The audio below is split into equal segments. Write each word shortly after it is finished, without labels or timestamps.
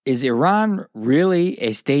Is Iran really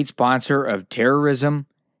a state sponsor of terrorism?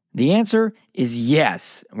 The answer is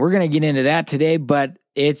yes. We're going to get into that today, but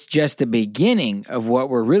it's just the beginning of what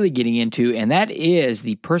we're really getting into, and that is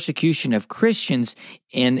the persecution of Christians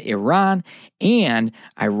in Iran and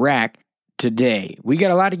Iraq today. We got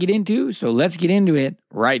a lot to get into, so let's get into it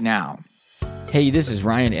right now. Hey, this is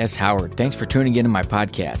Ryan S. Howard. Thanks for tuning into my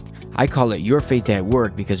podcast. I call it Your Faith at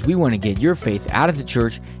Work because we want to get your faith out of the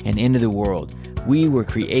church and into the world. We were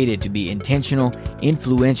created to be intentional,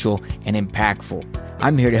 influential, and impactful.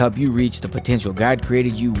 I'm here to help you reach the potential God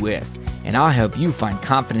created you with, and I'll help you find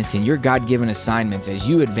confidence in your God-given assignments as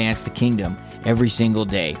you advance the kingdom every single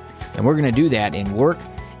day. And we're going to do that in work,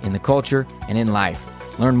 in the culture, and in life.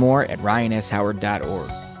 Learn more at ryanshoward.org.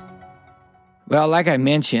 Well, like I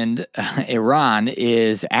mentioned, Iran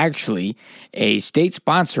is actually a state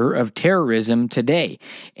sponsor of terrorism today.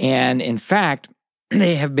 And in fact,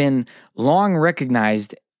 they have been long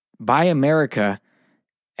recognized by America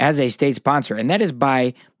as a state sponsor, and that is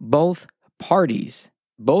by both parties,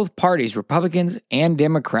 Republicans and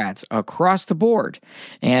Democrats across the board.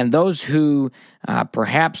 And those who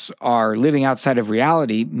perhaps are living outside of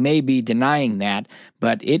reality may be denying that,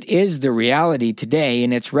 but it is the reality today,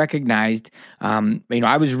 and it's recognized.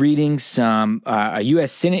 I was reading a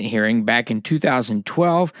U.S. Senate hearing back in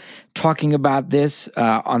 2012 talking about this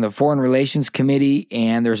on the Foreign Relations Committee,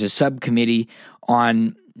 and there's a subcommittee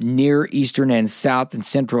on Near Eastern and South and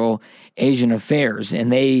Central Asian affairs,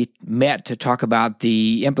 and they met to talk about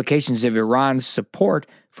the implications of Iran's support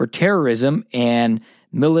for terrorism and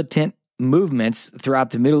militant movements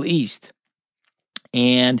throughout the Middle East.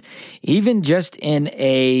 And even just in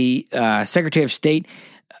a Secretary of State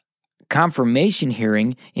confirmation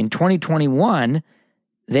hearing in 2021,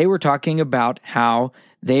 they were talking about how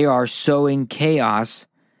they are sowing chaos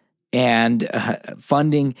and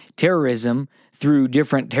funding terrorism through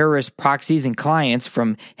different terrorist proxies and clients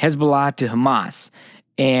from Hezbollah to Hamas.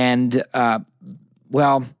 And,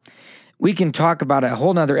 we can talk about a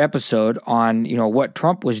whole nother episode on, what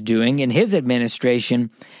Trump was doing, and his administration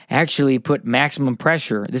actually put maximum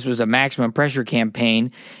pressure. This was a maximum pressure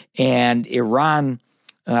campaign, and Iran,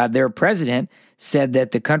 their president, said that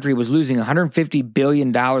the country was losing $150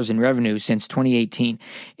 billion in revenue since 2018.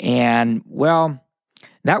 And,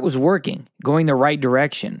 that was working, going the right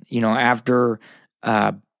direction. After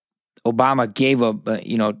Obama gave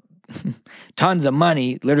tons of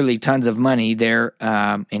money, literally tons of money there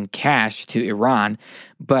in cash to Iran.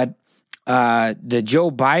 But the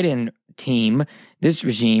Joe Biden team, this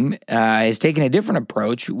regime, is taking a different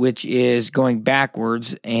approach, which is going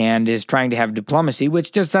backwards and is trying to have diplomacy,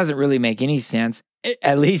 which just doesn't really make any sense.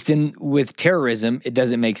 At least with terrorism, it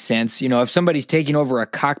doesn't make sense. If somebody's taking over a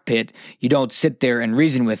cockpit, you don't sit there and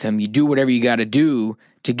reason with them. You do whatever you got to do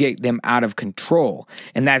to get them out of control.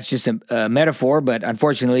 And that's just a metaphor, but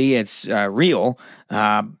unfortunately, it's real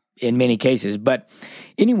in many cases. But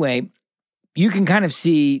anyway, you can kind of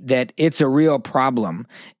see that it's a real problem,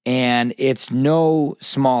 and it's no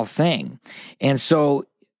small thing. And so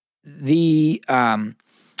the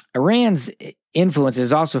Iran's influence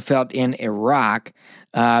is also felt in Iraq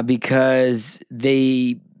because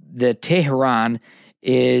the Tehran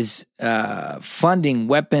is funding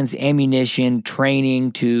weapons, ammunition,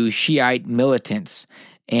 training to Shiite militants,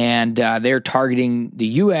 and they're targeting the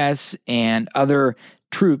U.S. and other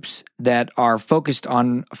troops that are focused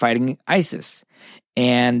on fighting ISIS.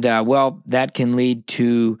 And, that can lead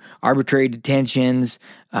to arbitrary detentions,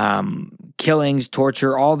 killings,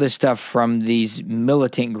 torture, all this stuff from these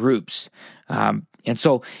militant groups. And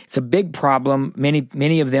so it's a big problem.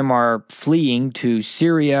 Many of them are fleeing to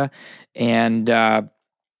Syria, and,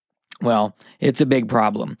 it's a big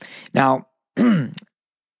problem. Now,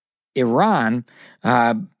 Iran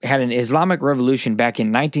had an Islamic revolution back in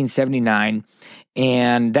 1979,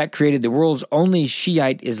 and that created the world's only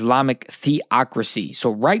Shiite Islamic theocracy. So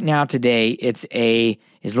right now, today, it's a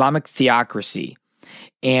Islamic theocracy.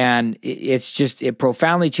 And it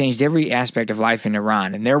profoundly changed every aspect of life in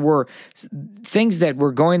Iran. And there were things that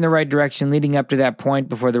were going the right direction leading up to that point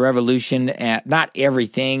before the revolution. Not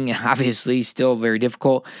everything, obviously, still very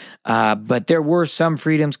difficult. But there were some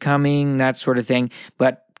freedoms coming, that sort of thing.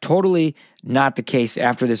 But totally not the case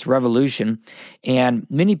after this revolution. And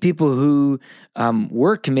many people who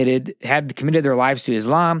had committed their lives to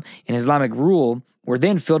Islam and Islamic rule were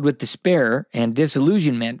then filled with despair and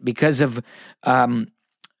disillusionment because of the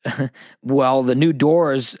new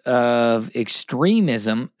doors of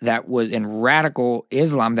extremism that was in radical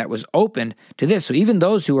Islam that was opened to this. So even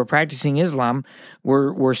those who were practicing Islam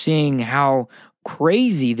were seeing how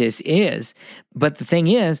crazy this is. But the thing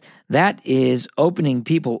is, that is opening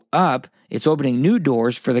people up it's opening new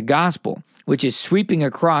doors for the gospel, which is sweeping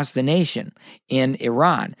across the nation in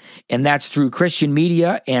Iran. And that's through Christian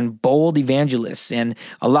media and bold evangelists and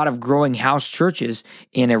a lot of growing house churches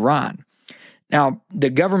in Iran. Now, the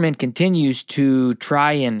government continues to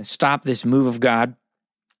try and stop this move of God,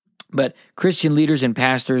 but Christian leaders and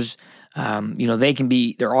pastors,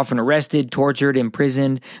 they're often arrested, tortured,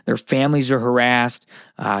 imprisoned. Their families are harassed.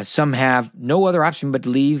 Some have no other option but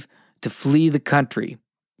to flee the country,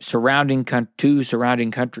 surrounding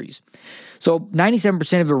countries. So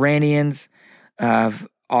 97% of Iranians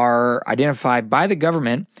are identified by the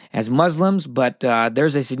government as Muslims, but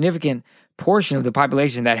there's a significant portion of the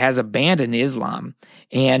population that has abandoned Islam,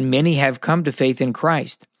 and many have come to faith in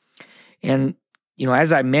Christ. And,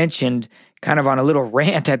 as I mentioned, kind of on a little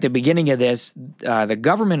rant at the beginning of this, the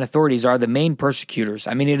government authorities are the main persecutors.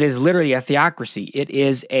 I mean, it is literally a theocracy. It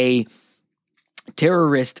is a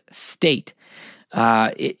terrorist state,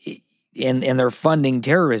 and they're funding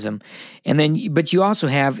terrorism. But you also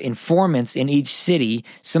have informants in each city,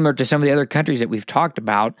 similar to some of the other countries that we've talked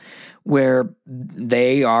about, where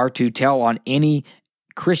they are to tell on any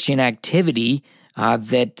Christian activity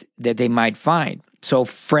that they might find. So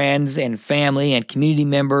friends and family and community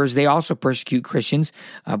members, they also persecute Christians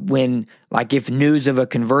if news of a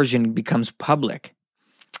conversion becomes public.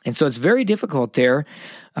 And so it's very difficult there,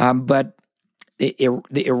 but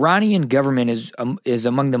the Iranian government is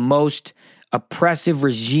among the most oppressive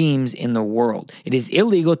regimes in the world. It is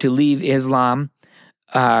illegal to leave Islam.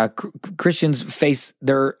 Christians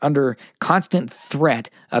they're under constant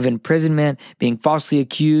threat of imprisonment, being falsely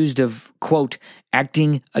accused of, quote,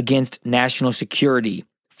 acting against national security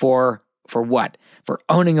for what? For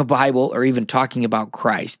owning a Bible or even talking about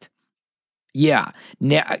Christ. Yeah,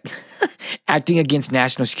 acting against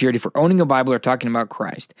national security for owning a Bible or talking about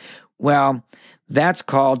Christ. Well, that's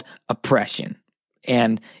called oppression.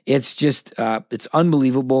 And it's just, it's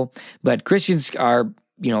unbelievable. But Christians are,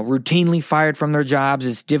 routinely fired from their jobs.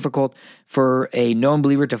 It's difficult for a known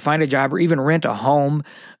believer to find a job or even rent a home.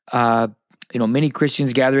 Many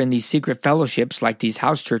Christians gather in these secret fellowships like these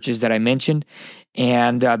house churches that I mentioned,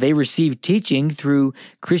 and they receive teaching through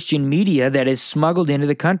Christian media that is smuggled into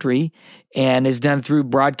the country and is done through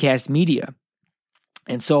broadcast media.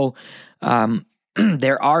 And so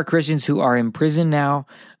there are Christians who are in prison now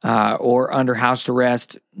or under house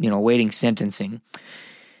arrest, waiting sentencing.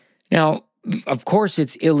 Now, of course,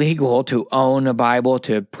 it's illegal to own a Bible,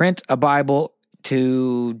 to print a Bible,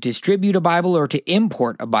 to distribute a Bible, or to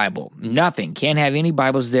import a Bible. Nothing. Can't have any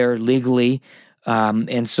Bibles there legally.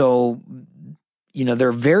 And so,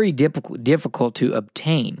 they're very difficult to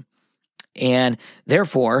obtain. And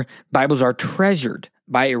therefore, Bibles are treasured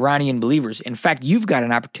by Iranian believers. In fact, you've got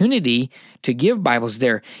an opportunity to give Bibles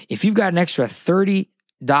there. If you've got an extra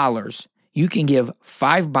 $30, you can give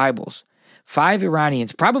 5 Bibles. 5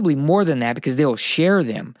 Iranians, probably more than that because they'll share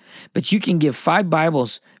them. But you can give 5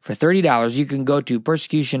 Bibles for $30. You can go to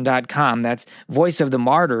persecution.com. That's Voice of the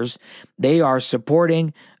Martyrs. They are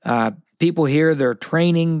supporting people here. They're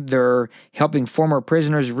training. They're helping former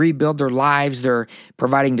prisoners rebuild their lives. They're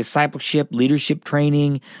providing discipleship, leadership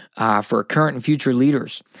training for current and future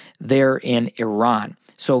leaders there in Iran.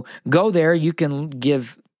 So go there. You can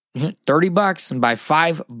give $30 and buy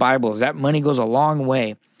 5 Bibles. That money goes a long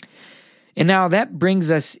way. And now that brings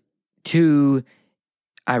us to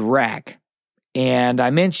Iraq. And I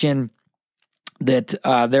mentioned that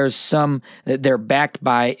that they're backed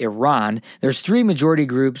by Iran. There's 3 majority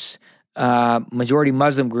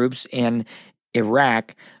Muslim groups in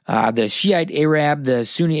Iraq: the Shiite Arab, the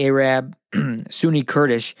Sunni Arab, Sunni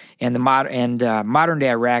Kurdish, and modern day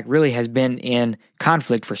Iraq really has been in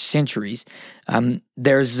conflict for centuries.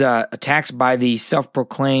 There's attacks by the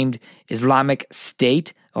self-proclaimed Islamic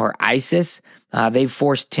State, or ISIS. They've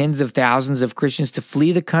forced tens of thousands of Christians to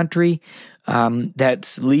flee the country.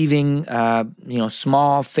 That's leaving,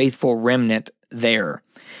 small, faithful remnant there.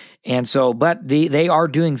 And so, but they are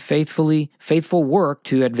doing faithful work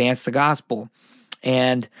to advance the gospel.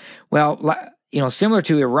 And, similar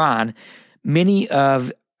to Iran, many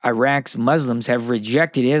of Iraq's Muslims have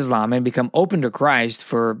rejected Islam and become open to Christ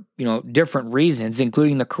for, different reasons,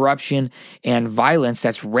 including the corruption and violence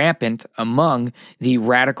that's rampant among the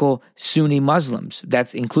radical Sunni Muslims.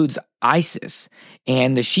 That includes ISIS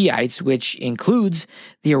and the Shiites, which includes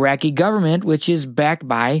the Iraqi government, which is backed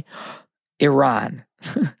by Iran.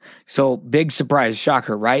 So big surprise,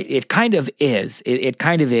 shocker, right? It kind of is. It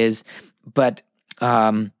kind of is, but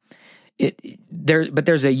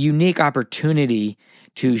there's a unique opportunity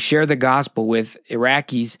to share the gospel with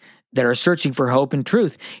Iraqis that are searching for hope and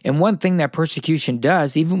truth. And one thing that persecution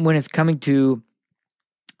does, even when it's coming to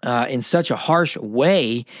in such a harsh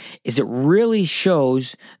way is it really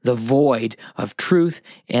shows the void of truth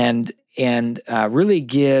and really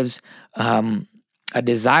gives a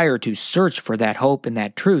desire to search for that hope and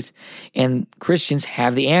that truth. And Christians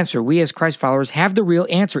have the answer. We as Christ followers have the real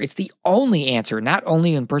answer. It's the only answer, not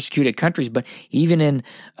only in persecuted countries, but even in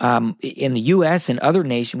the U.S. and other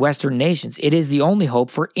Western nations. It is the only hope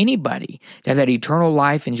for anybody to have that eternal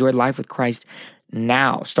life, enjoy life with Christ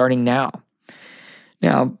now, starting now.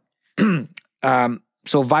 Now,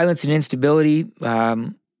 so violence and instability,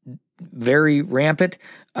 very rampant.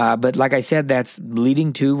 But like I said, that's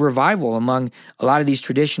leading to revival among a lot of these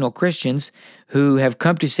traditional Christians who have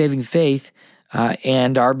come to saving faith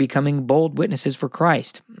and are becoming bold witnesses for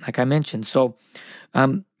Christ, like I mentioned. So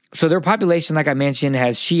their population, like I mentioned,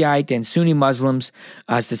 has Shiite and Sunni Muslims.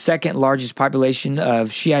 It's the second largest population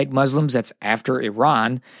of Shiite Muslims. That's after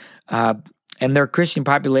Iran. And their Christian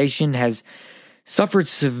population has suffered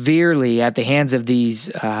severely at the hands of these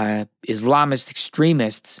Islamist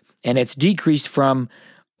extremists, and it's decreased from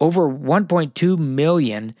over 1.2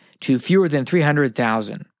 million to fewer than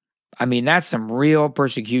 300,000. I mean, that's some real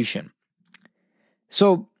persecution.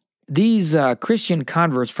 So these Christian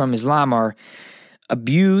converts from Islam are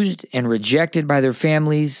abused and rejected by their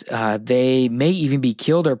families. They may even be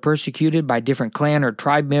killed or persecuted by different clan or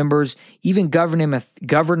tribe members, even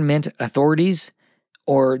government authorities,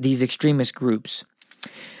 or these extremist groups.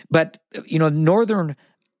 But, northern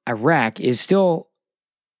Iraq is still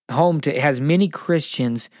home to, has many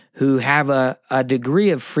Christians who have a degree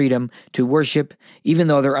of freedom to worship, even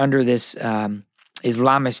though they're under this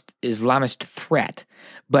Islamist threat.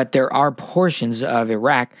 But there are portions of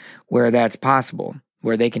Iraq where that's possible,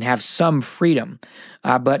 where they can have some freedom.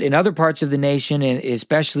 But in other parts of the nation, and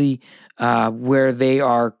especially where they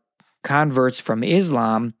are converts from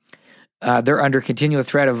Islam, they're under continual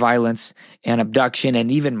threat of violence and abduction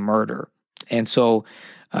and even murder. And so,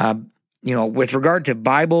 with regard to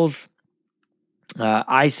Bibles,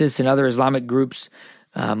 ISIS and other Islamic groups,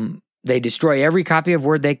 they destroy every copy of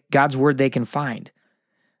God's Word they can find.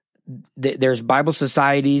 There's Bible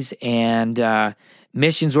societies and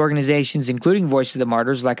missions organizations, including Voice of the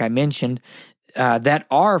Martyrs, like I mentioned, that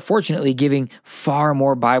are fortunately giving far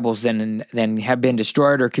more Bibles than have been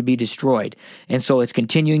destroyed or could be destroyed. And so it's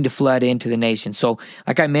continuing to flood into the nation. So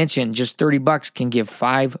like I mentioned, just $30 can give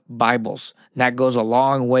 5 Bibles. That goes a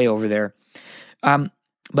long way over there.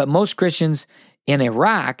 But most Christians in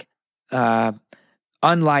Iraq,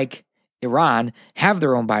 unlike Iran, have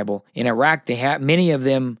their own Bible. In Iraq, many of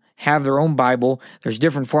them have their own Bible. There's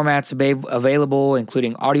different formats available,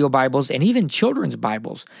 including audio Bibles and even children's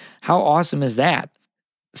Bibles. How awesome is that?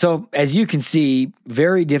 So as you can see,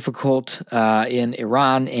 very difficult in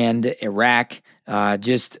Iran and Iraq.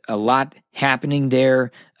 Just a lot happening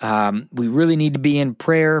there. We really need to be in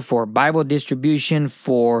prayer for Bible distribution,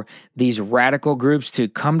 for these radical groups to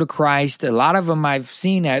come to Christ. A lot of them I've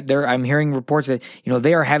seen there. I'm hearing reports that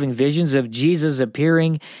they are having visions of Jesus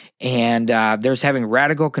appearing, and there's having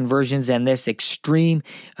radical conversions, and this extreme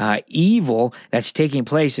evil that's taking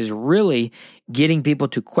place is really getting people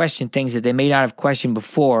to question things that they may not have questioned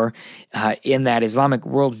before in that Islamic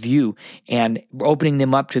worldview, and opening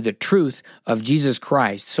them up to the truth of Jesus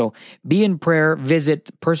Christ. So be in prayer. Visit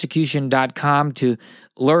persecution.com to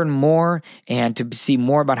learn more and to see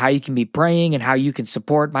more about how you can be praying and how you can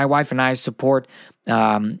support. My wife and I support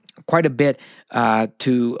quite a bit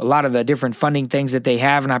to a lot of the different funding things that they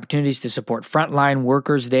have and opportunities to support frontline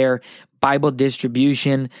workers there, Bible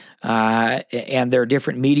distribution, and their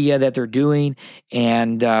different media that they're doing,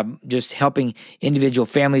 and just helping individual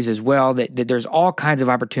families as well. That there's all kinds of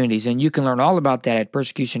opportunities, and you can learn all about that at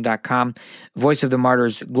persecution.com, Voice of the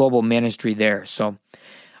Martyrs Global Ministry there. So,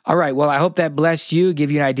 all right, well, I hope that blessed you, give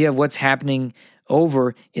you an idea of what's happening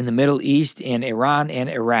over in the Middle East, in Iran and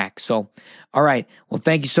Iraq. So, all right, well,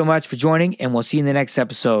 thank you so much for joining, and we'll see you in the next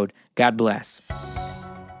episode. God bless.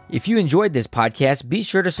 If you enjoyed this podcast, be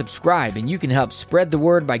sure to subscribe, and you can help spread the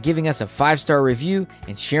word by giving us a 5-star review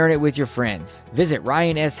and sharing it with your friends. Visit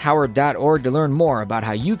ryanshoward.org to learn more about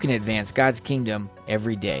how you can advance God's kingdom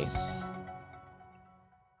every day.